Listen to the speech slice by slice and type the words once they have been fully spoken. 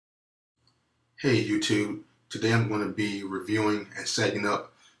Hey YouTube, today I'm going to be reviewing and setting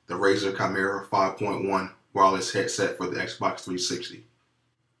up the Razer Chimaera 5.1 wireless headset for the Xbox 360.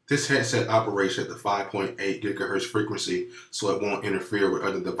 This headset operates at the 5.8 GHz frequency, so it won't interfere with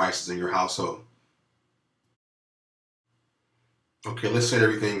other devices in your household. Okay, let's set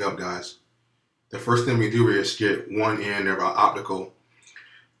everything up, guys. The first thing we do is get one end of our optical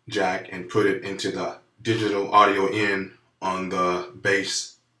jack and put it into the digital audio in on the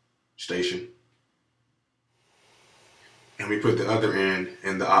base station. And we put the other end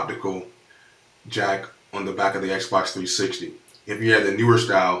in the optical jack on the back of the Xbox 360. If you have the newer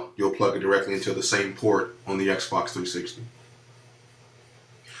style, you'll plug it directly into the same port on the Xbox 360.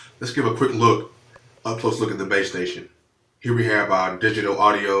 Let's give a quick look, up close look at the base station. Here we have our digital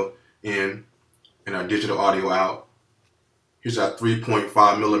audio in and our digital audio out. Here's our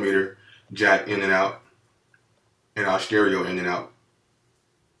 3.5 millimeter jack in and out, and our stereo in and out,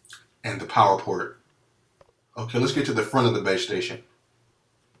 and the power port. Okay, let's get to the front of the base station.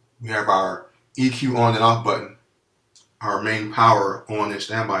 We have our EQ on and off button, our main power on and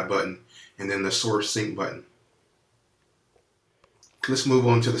standby button, and then the source sync button. Let's move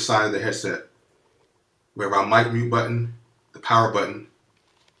on to the side of the headset. We have our mic mute button, the power button.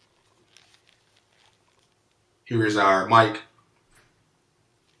 Here is our mic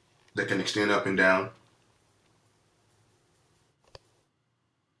that can extend up and down.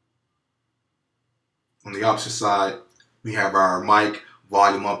 On the opposite side, we have our mic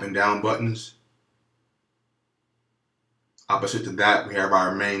volume up and down buttons. Opposite to that, we have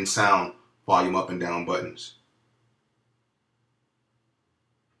our main sound volume up and down buttons.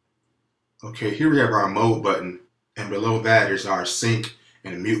 Okay, here we have our mode button, and below that is our sync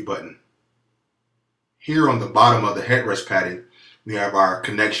and mute button. Here on the bottom of the headrest padding, we have our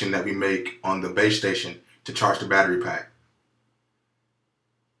connection that we make on the base station to charge the battery pack.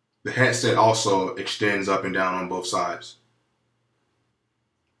 The headset also extends up and down on both sides.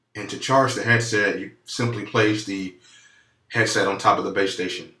 And to charge the headset, you simply place the headset on top of the base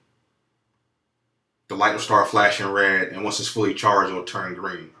station. The light will start flashing red, and once it's fully charged, it will turn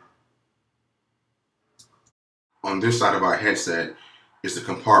green. On this side of our headset is the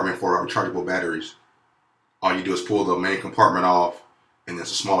compartment for our rechargeable batteries. All you do is pull the main compartment off, and there's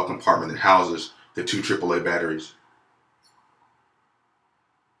a smaller compartment that houses the two AAA batteries.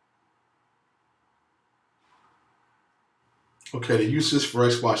 Okay, to use this for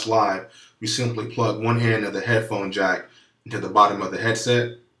Xbox Live, you simply plug one end of the headphone jack into the bottom of the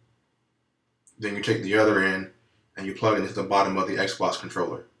headset. Then you take the other end and you plug it into the bottom of the Xbox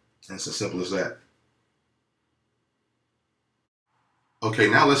controller. And it's as simple as that. Okay,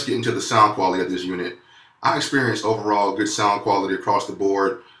 now let's get into the sound quality of this unit. I experienced overall good sound quality across the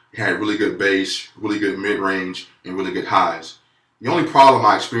board. It had really good bass, really good mid-range, and really good highs. The only problem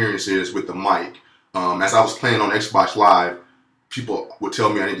I experienced is with the mic. As I was playing on Xbox Live, people would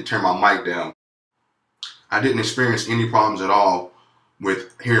tell me I need to turn my mic down. I didn't experience any problems at all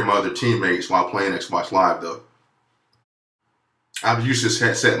with hearing my other teammates while playing Xbox Live though. I've used this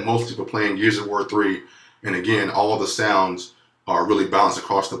headset mostly for playing Gears of War 3, and again, all the sounds are really balanced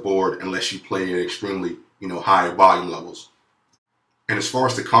across the board unless you play at extremely, high volume levels. And as far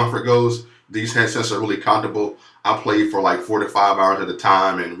as the comfort goes, these headsets are really comfortable. I played for like 4 to 5 hours at a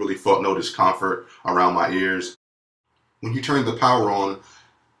time and really felt no discomfort around my ears. When you turn the power on,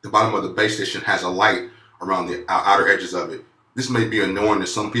 the bottom of the base station has a light around the outer edges of it. This may be annoying to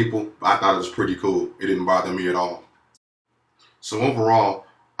some people, but I thought it was pretty cool. It didn't bother me at all. So overall,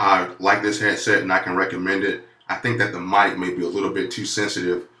 I like this headset and I can recommend it. I think that the mic may be a little bit too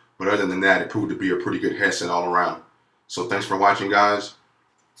sensitive, but other than that, it proved to be a pretty good headset all around. So thanks for watching, guys.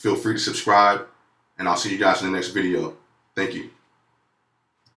 Feel free to subscribe, and I'll see you guys in the next video. Thank you.